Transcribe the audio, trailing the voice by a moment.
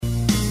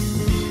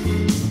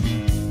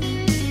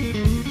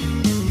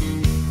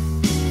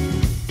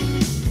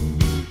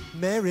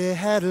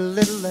had a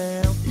little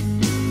lamb.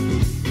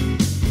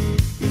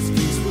 His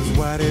face was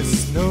white as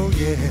snow,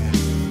 yeah.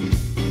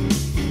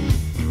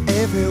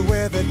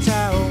 Everywhere the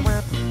child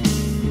went,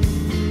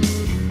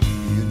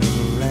 you know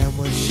the lamb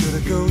was sure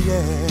to go,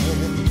 yeah.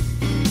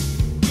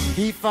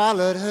 He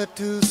followed her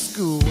to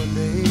school one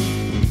day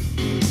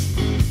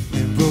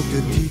and broke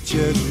the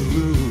teacher's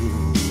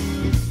rule.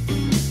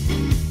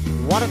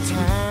 What a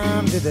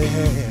time did they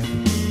have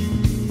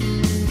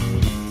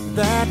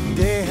that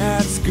day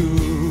at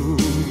school.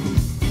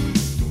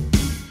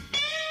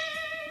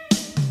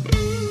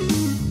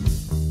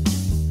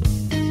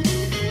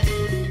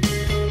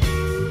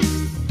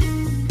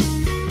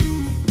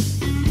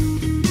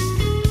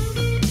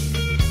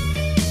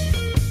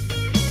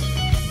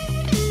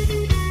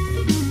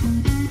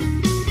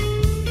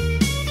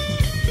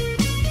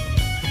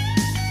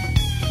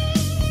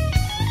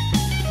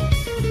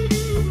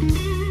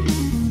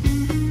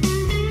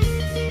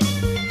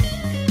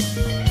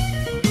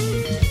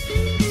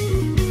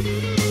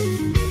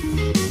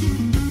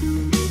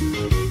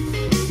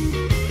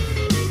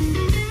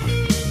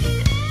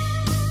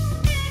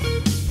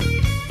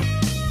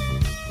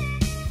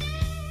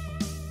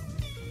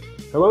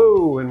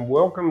 Hello and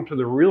welcome to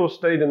the Real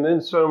Estate and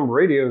Then Some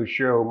radio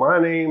show. My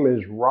name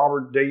is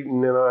Robert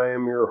Dayton and I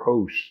am your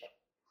host.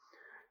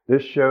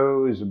 This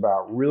show is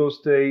about real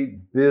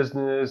estate,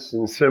 business,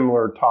 and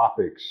similar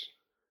topics.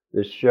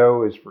 This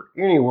show is for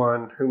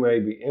anyone who may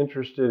be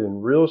interested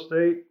in real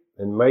estate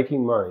and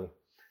making money.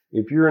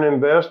 If you're an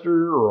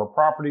investor or a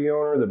property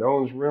owner that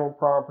owns rental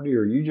property,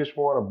 or you just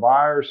want to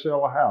buy or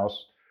sell a house,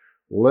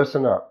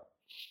 listen up.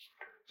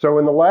 So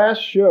in the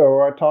last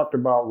show, I talked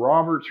about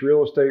Robert's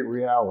Real Estate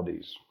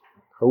Realities.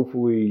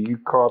 Hopefully you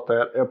caught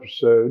that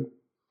episode.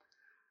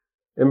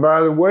 And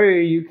by the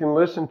way, you can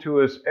listen to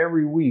us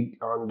every week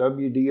on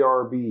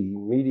WDRB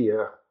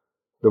Media,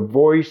 the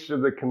voice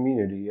of the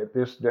community, at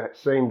this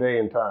same day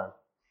and time.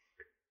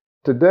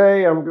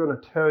 Today, I'm going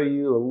to tell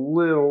you a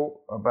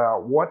little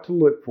about what to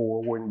look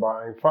for when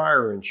buying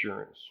fire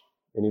insurance.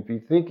 And if you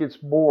think it's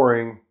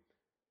boring,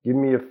 give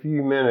me a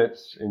few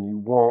minutes and you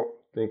won't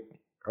think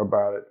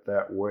about it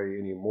that way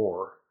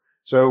anymore.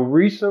 So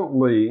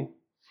recently,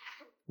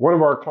 one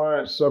of our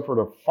clients suffered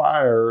a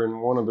fire in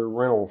one of their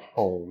rental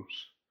homes.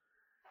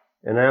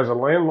 And as a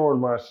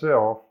landlord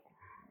myself,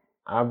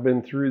 I've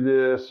been through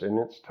this and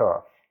it's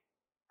tough.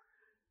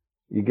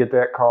 You get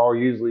that call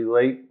usually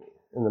late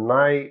in the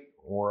night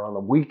or on a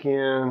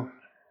weekend.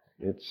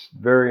 It's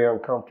very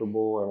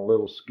uncomfortable and a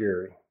little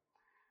scary.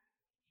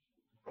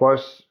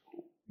 Plus,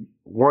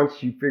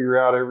 once you figure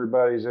out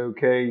everybody's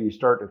okay, you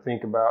start to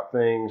think about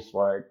things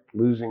like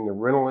losing the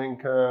rental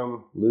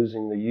income,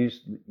 losing the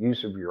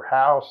use of your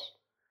house.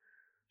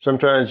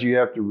 Sometimes you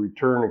have to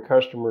return a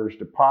customer's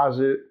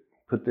deposit,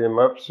 put them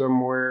up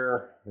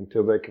somewhere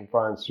until they can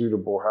find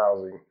suitable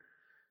housing.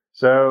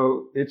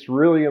 So it's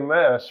really a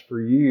mess for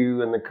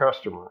you and the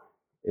customer.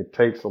 It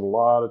takes a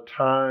lot of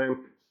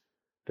time,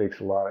 takes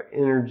a lot of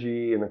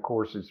energy, and of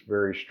course it's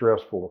very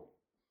stressful.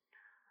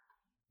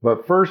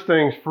 But first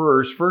things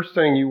first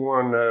thing you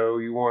want to know,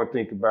 you want to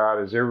think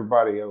about, is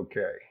everybody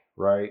okay,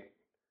 right?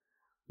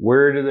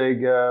 Where do they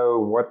go?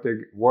 What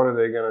are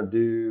they going to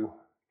do?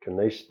 Can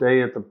they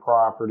stay at the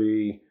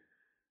property?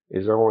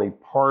 Is only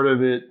part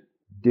of it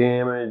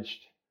damaged?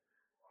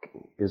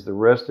 Is the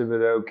rest of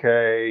it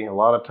okay? A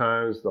lot of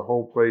times the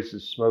whole place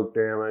is smoke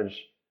damaged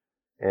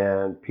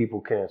and people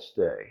can't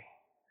stay.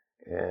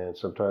 And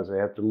sometimes they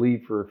have to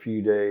leave for a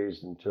few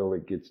days until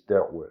it gets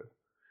dealt with.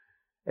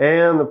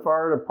 And the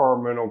fire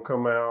department will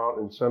come out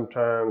and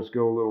sometimes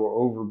go a little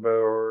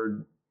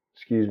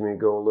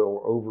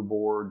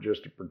overboard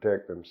just to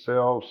protect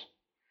themselves.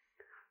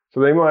 So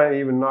they might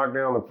even knock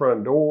down the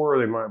front door,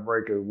 they might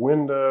break a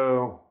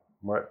window,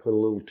 might put a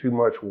little too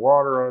much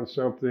water on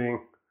something.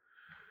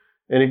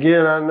 And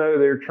again, I know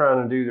they're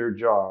trying to do their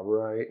job,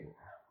 right?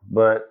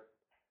 But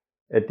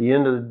at the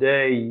end of the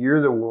day,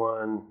 you're the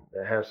one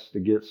that has to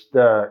get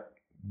stuck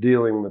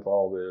dealing with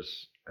all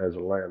this as a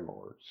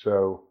landlord.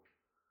 So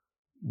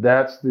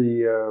that's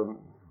the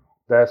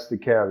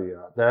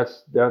caveat.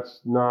 That's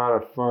not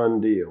a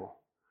fun deal.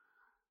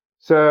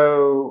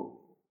 So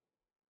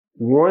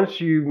once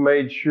you've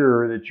made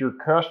sure that your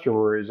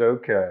customer is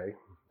okay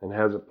and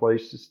has a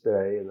place to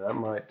stay, and that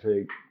might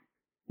take,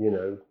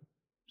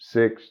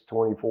 6,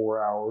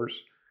 24 hours,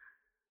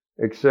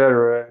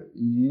 etc.,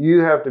 you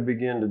have to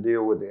begin to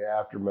deal with the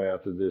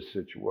aftermath of this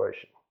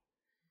situation.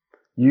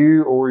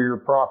 You or your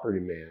property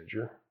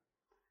manager.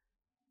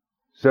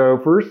 So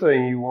first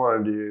thing you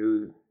want to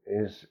do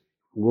is,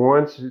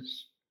 once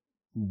it's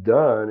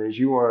done, is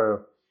you want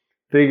to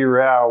figure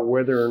out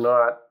whether or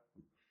not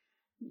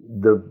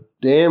the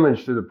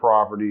damage to the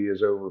property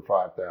is over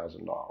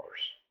 $5,000.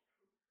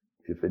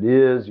 If it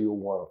is, you'll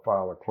want to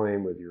file a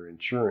claim with your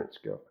insurance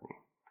company.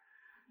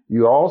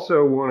 You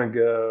also want to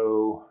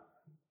go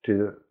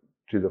to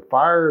the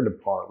fire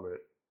department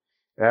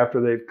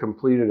after they've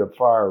completed a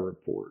fire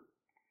report.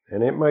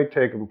 And it may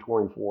take them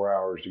 24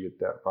 hours to get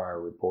that fire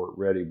report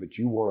ready, but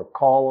you want to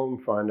call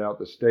them, find out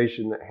the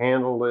station that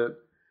handled it,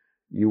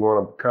 You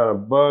want to kind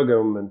of bug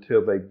them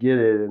until they get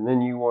it, and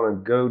then you want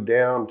to go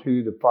down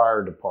to the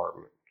fire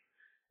department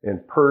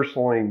and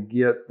personally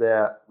get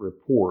that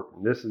report.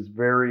 And this is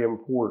very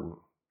important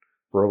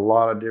for a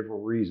lot of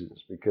different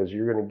reasons, because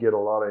you're going to get a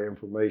lot of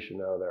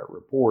information out of that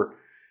report.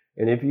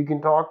 And if you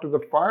can talk to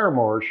the fire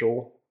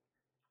marshal,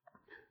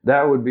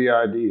 that would be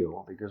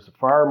ideal, because the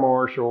fire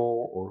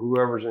marshal or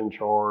whoever's in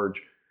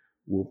charge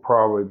will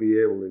probably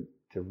be able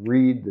to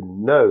read the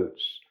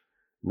notes,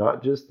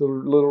 not just the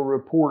little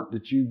report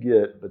that you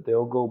get, but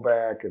they'll go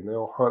back and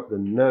they'll hunt the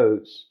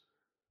notes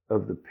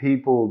of the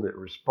people that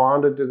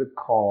responded to the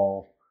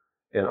call,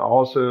 and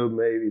also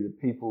maybe the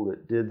people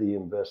that did the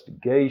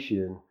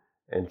investigation,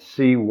 and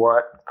see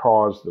what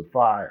caused the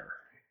fire.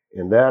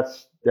 And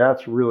that's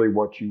really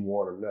what you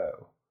want to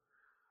know.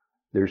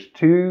 There's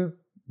two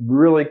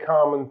really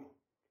common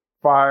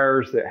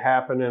fires that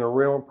happen in a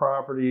rental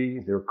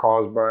property. They're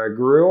caused by a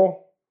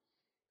grill,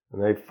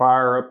 and they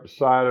fire up the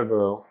side of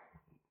a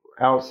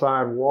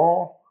outside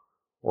wall,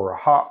 or a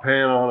hot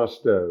pan on a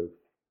stove.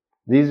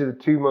 These are the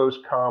two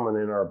most common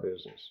in our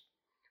business.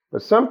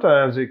 But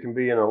sometimes it can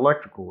be an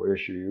electrical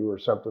issue or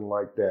something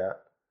like that.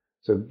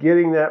 So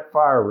getting that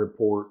fire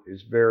report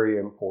is very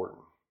important.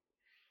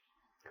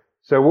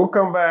 So we'll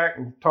come back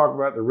and talk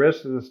about the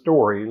rest of the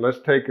story. Let's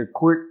take a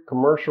quick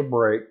commercial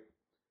break.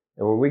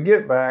 And when we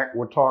get back,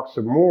 we'll talk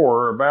some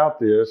more about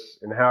this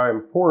and how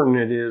important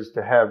it is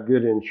to have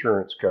good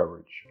insurance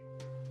coverage.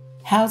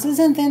 Houses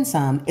and Then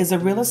Some is a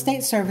real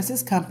estate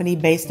services company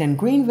based in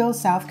Greenville,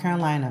 South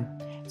Carolina,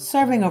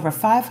 serving over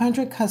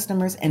 500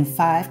 customers in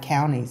 5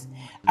 counties.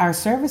 Our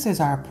services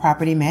are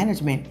property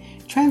management,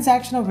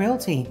 transactional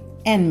realty,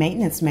 and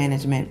maintenance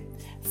management.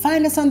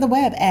 Find us on the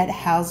web at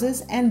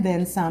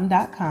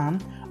housesandthensome.com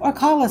or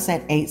call us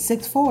at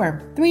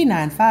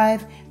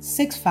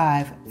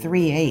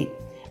 864-395-6538.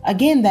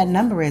 Again, that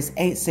number is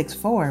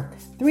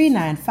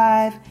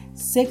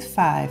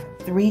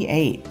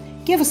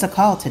 864-395-6538. Give us a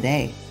call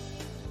today.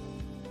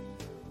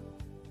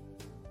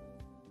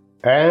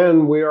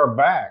 And we are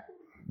back.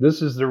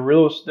 This is the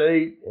Real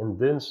Estate and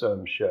Then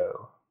Some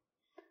show.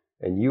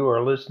 And you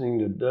are listening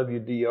to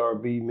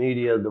WDRB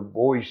Media, the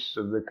voice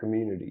of the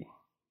community.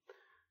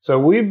 So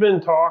we've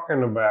been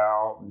talking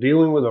about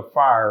dealing with a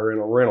fire in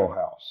a rental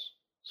house.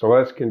 So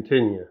let's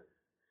continue.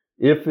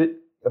 If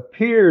it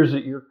appears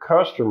that your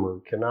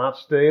customer cannot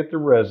stay at the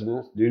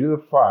residence due to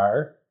the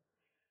fire,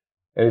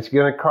 and it's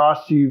going to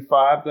cost you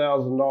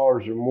 $5,000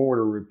 or more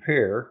to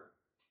repair,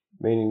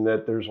 meaning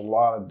that there's a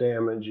lot of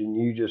damage and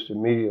you just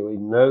immediately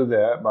know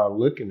that by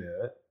looking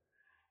at it,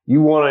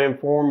 you want to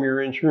inform your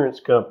insurance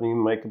company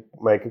and make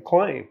a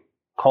claim.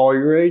 Call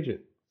your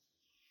agent.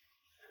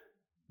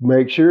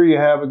 Make sure you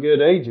have a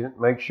good agent.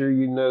 Make sure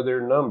you know their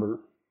number.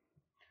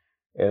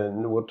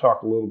 And we'll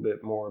talk a little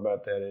bit more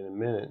about that in a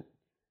minute.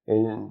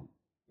 And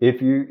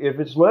if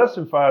it's less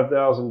than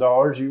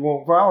 $5,000, you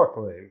won't file a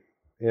claim.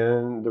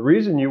 And the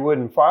reason you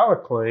wouldn't file a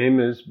claim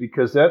is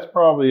because that's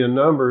probably a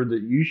number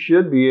that you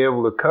should be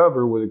able to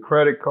cover with a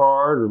credit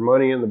card or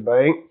money in the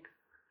bank,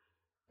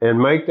 and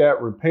make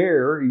that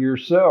repair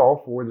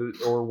yourself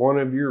or one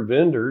of your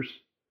vendors.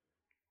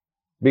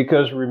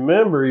 Because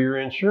remember, your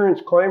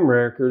insurance claim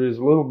record is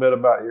a little bit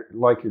about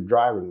like your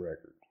driving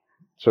record.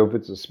 So if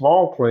it's a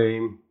small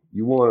claim,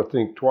 you want to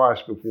think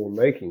twice before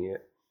making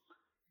it,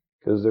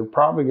 because they're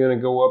probably going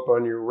to go up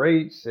on your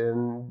rates,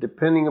 and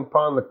depending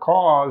upon the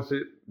cause,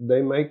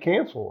 they may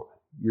cancel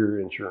your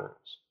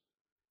insurance.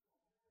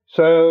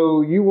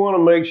 So you want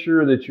to make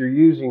sure that you're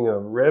using a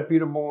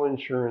reputable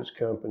insurance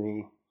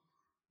company,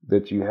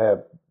 that you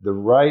have the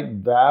right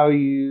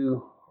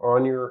value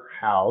on your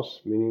house,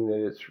 meaning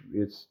that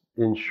it's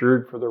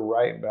insured for the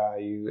right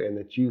value, and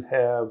that you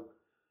have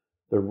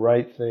the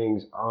right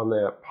things on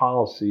that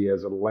policy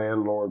as a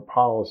landlord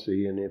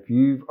policy. And if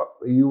you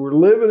were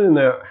living in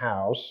that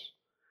house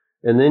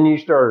and then you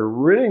started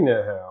renting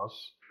that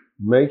house,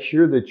 make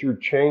sure that you're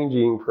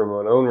changing from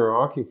an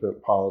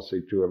owner-occupant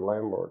policy to a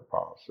landlord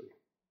policy.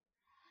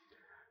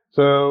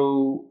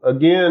 So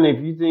again,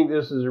 if you think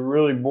this is a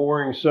really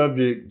boring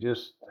subject,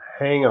 just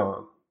hang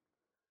on.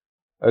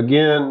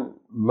 Again,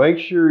 make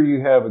sure you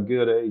have a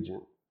good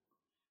agent.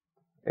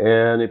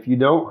 And if you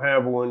don't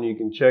have one, you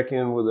can check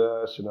in with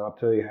us, and I'll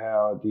tell you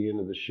how at the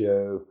end of the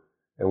show,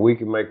 and we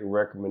can make a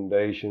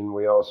recommendation.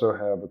 We also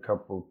have a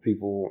couple of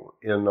people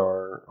on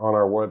our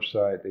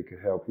website that could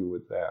help you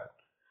with that.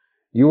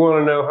 You want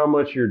to know how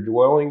much your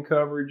dwelling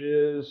coverage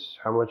is,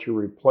 how much your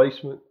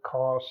replacement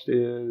cost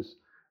is.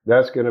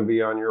 That's going to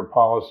be on your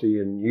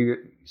policy, and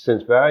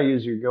since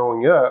values are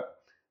going up,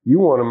 you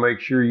want to make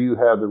sure you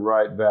have the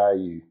right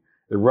value.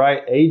 The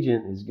right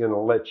agent is going to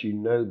let you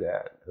know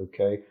that,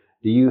 okay?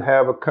 Do you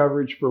have a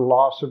coverage for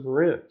loss of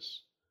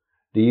rents?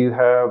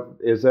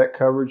 Is that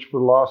coverage for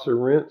loss of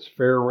rents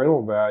fair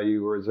rental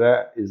value, or is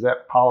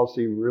that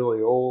policy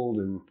really old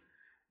and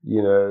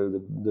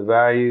the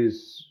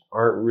values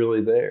aren't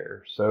really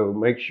there? So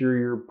make sure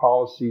your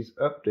policy's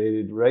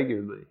updated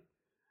regularly.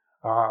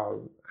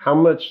 How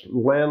much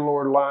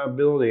landlord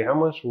liability? How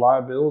much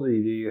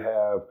liability do you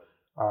have?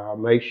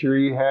 Make sure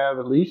you have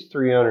at least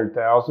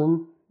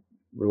 $300,000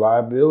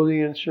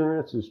 liability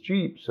insurance is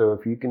cheap. So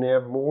if you can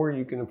have more,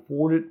 you can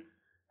afford it,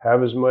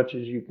 have as much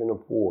as you can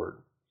afford.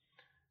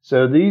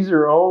 So these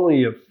are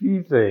only a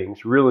few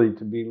things really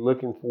to be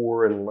looking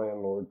for in a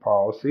landlord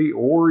policy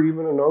or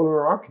even an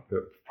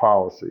owner-occupant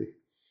policy.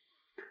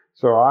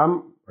 So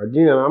I'm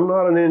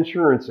not an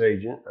insurance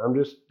agent. I'm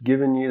just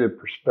giving you the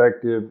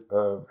perspective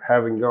of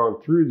having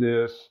gone through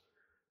this,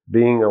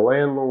 being a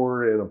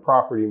landlord and a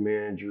property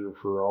manager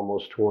for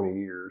almost 20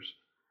 years.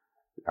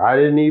 I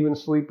didn't even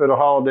sleep at a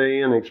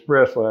Holiday Inn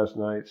Express last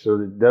night, so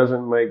that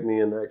doesn't make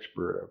me an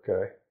expert,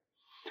 okay?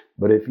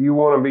 But if you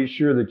want to be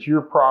sure that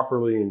you're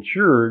properly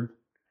insured,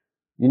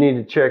 you need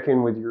to check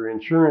in with your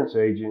insurance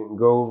agent and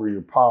go over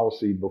your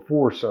policy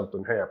before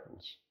something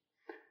happens.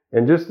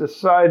 And just a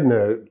side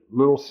note,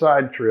 little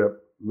side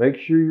trip, make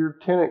sure your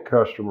tenant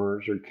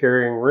customers are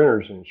carrying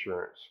renter's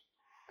insurance.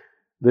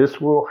 This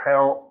will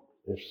help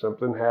if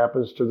something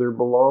happens to their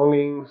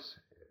belongings.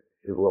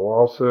 It will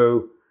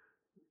also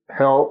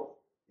help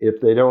if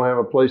they don't have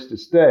a place to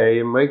stay,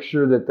 and make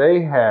sure that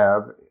they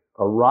have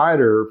a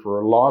rider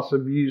for a loss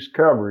of use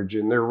coverage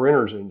in their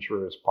renter's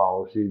insurance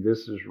policy.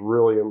 This is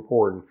really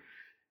important,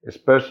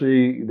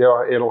 especially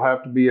it'll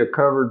have to be a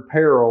covered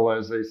peril,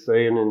 as they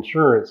say in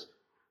insurance,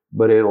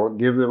 but it'll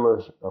give them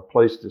a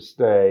place to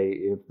stay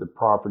if the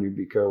property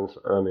becomes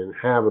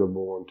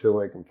uninhabitable until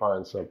they can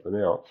find something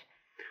else.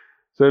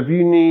 So if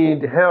you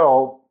need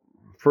help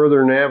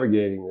further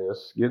navigating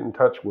this, get in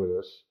touch with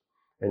us.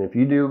 And if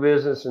you do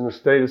business in the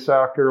state of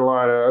South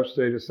Carolina,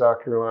 upstate of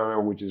South Carolina,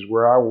 which is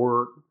where I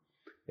work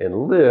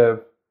and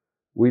live,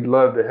 we'd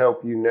love to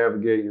help you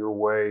navigate your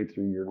way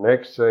through your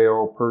next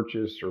sale,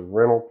 purchase, or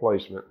rental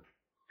placement.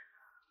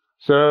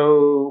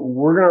 So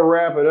we're going to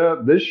wrap it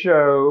up. This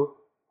show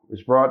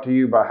is brought to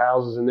you by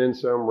Houses and Then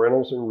Some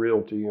Rentals and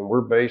Realty, and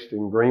we're based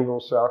in Greenville,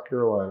 South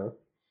Carolina.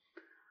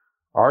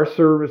 Our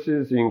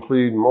services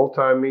include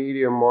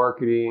multimedia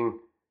marketing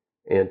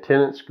and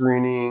tenant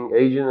screening,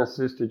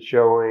 agent-assisted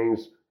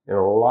showings, and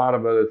a lot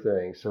of other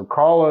things. So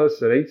call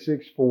us at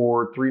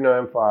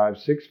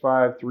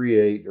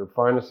 864-395-6538 or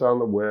find us on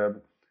the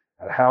web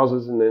at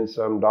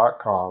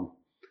housesandthensome.com.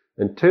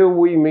 Until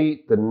we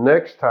meet the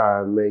next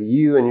time, may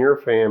you and your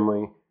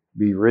family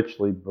be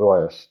richly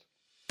blessed.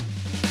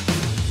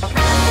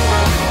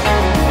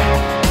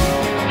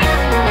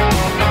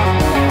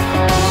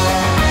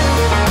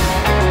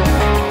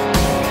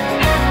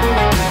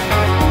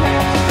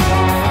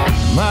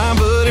 My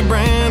buddy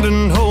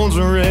Brandon holds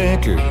a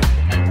record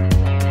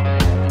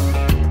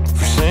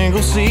for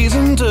single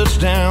season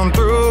touchdown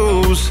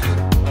throws.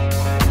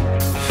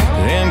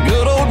 And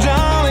good old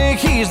Johnny,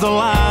 he's the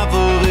life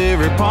of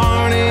every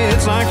party.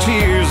 It's like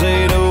cheers,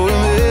 they know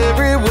him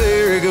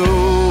everywhere he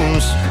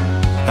goes.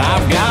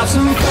 I've got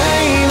some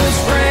famous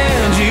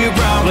friends you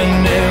probably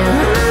never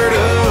heard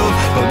of,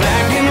 but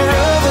back in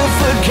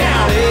Rutherford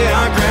County,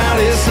 our crowd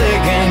is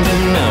second to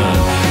none.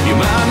 You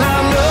might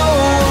not know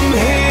them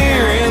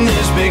here in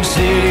this big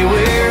city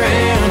we're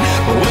in,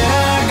 but when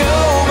I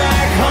go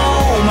back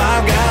home,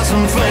 I've got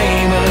some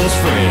famous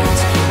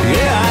friends.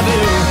 Yeah, I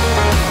do.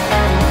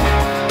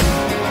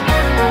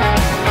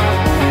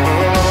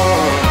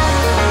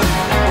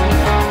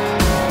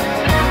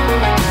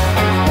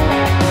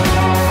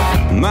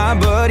 My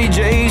buddy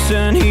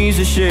Jason, he's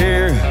a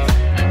sheriff.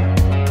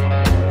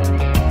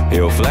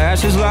 He'll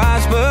flash his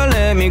lights but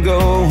let me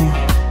go.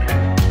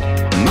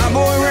 My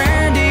boy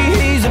Randy,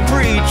 he's a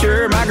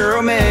preacher. My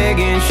girl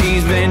Megan,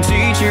 she's been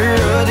teacher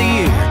of the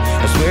year,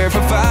 I swear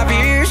for 5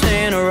 years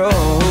in a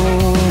row.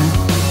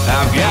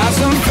 I've got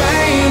some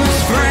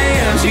famous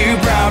friends you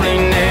probably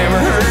never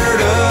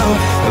heard of,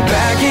 but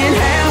back in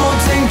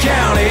Hamilton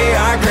County,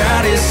 our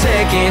crowd is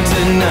second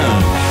to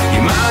none.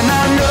 You might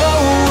not know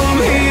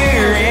them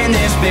here in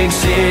this big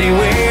city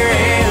we're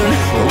in,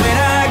 but when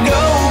I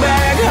go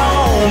back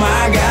home,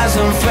 I got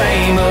some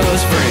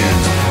famous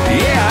friends.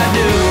 Yeah, I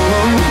do.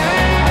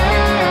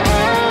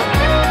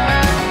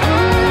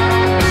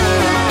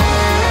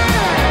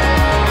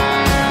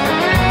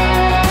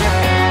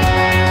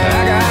 I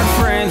got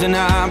friends in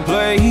high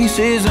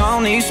places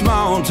on these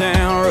small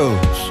town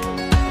roads,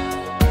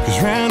 'cause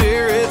round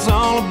here it's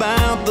all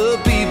about the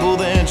people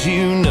that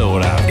you know.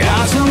 And I've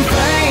got some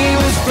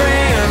famous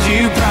friends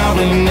you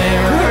probably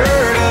never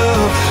heard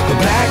of, but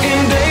back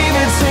in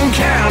Davidson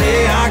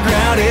County, our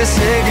crowd is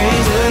sick